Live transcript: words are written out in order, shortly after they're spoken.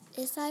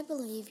This I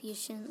believe you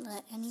shouldn't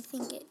let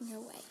anything get in your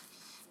way.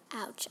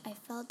 Ouch, I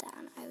fell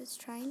down. I was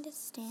trying to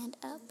stand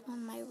up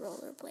on my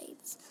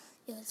rollerblades.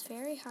 It was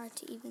very hard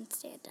to even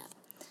stand up.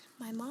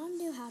 My mom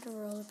knew how to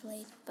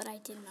rollerblade, but I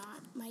did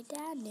not. My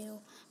dad knew.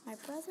 My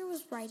brother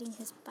was riding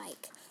his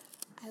bike.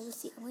 I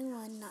was the only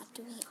one not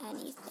doing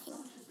anything.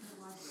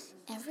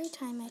 Every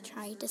time I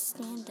tried to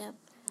stand up,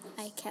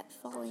 I kept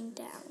falling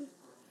down.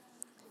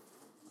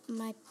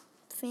 My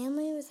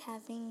family was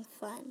having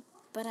fun,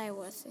 but I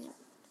wasn't.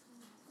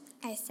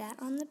 I sat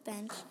on the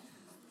bench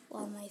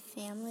while my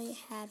family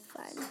had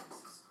fun.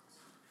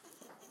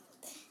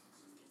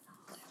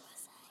 Where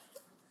was I?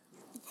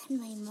 Then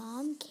my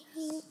mom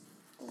came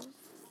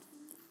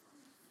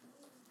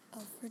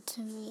over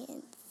to me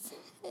and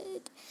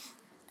said,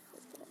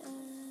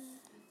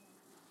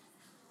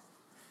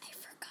 I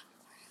forgot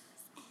where I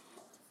was at.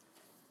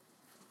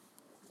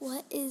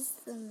 What is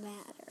the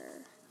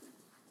matter?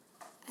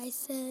 I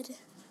said,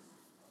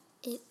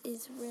 it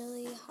is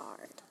really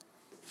hard.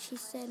 She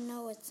said,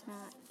 no, it's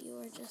not. You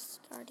are just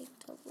starting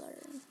to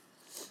learn.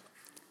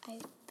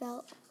 I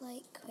felt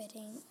like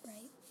quitting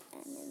right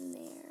then and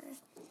there,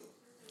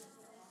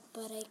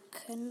 but I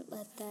couldn't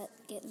let that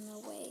get in the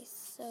way.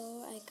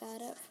 So I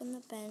got up from the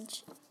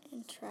bench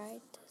and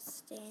tried to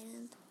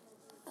stand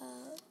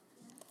up.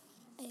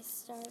 I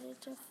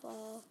started to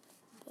fall,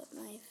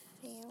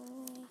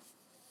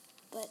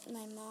 but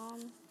my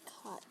mom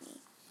caught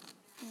me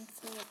and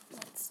said,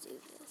 let's do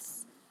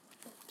this.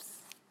 Oops.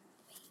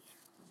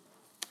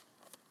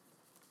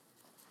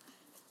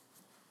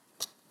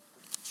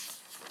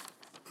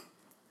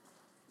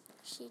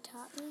 She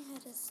taught me how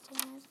to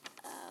stand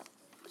up.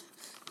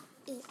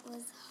 It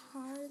was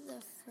hard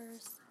the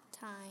first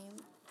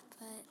time,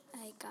 but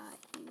I got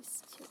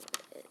used to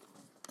it.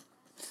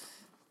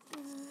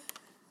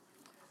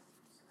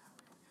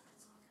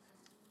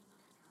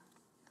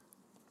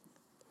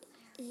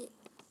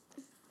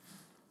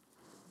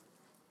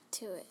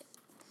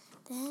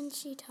 Then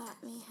she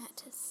taught me how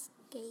to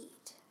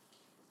skate.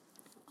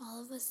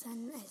 All of a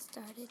sudden, I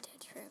started to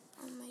trip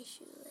on my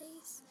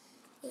shoelace.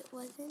 It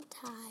wasn't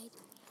tied.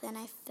 Then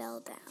I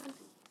fell down.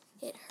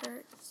 It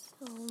hurt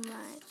so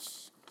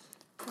much,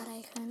 but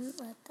I couldn't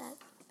let that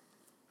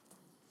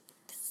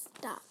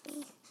stop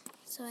me.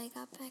 So I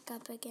got back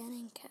up again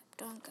and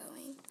kept on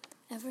going.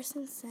 Ever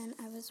since then,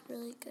 I was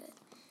really good.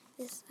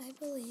 This I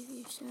believe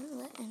you shouldn't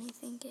let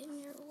anything get in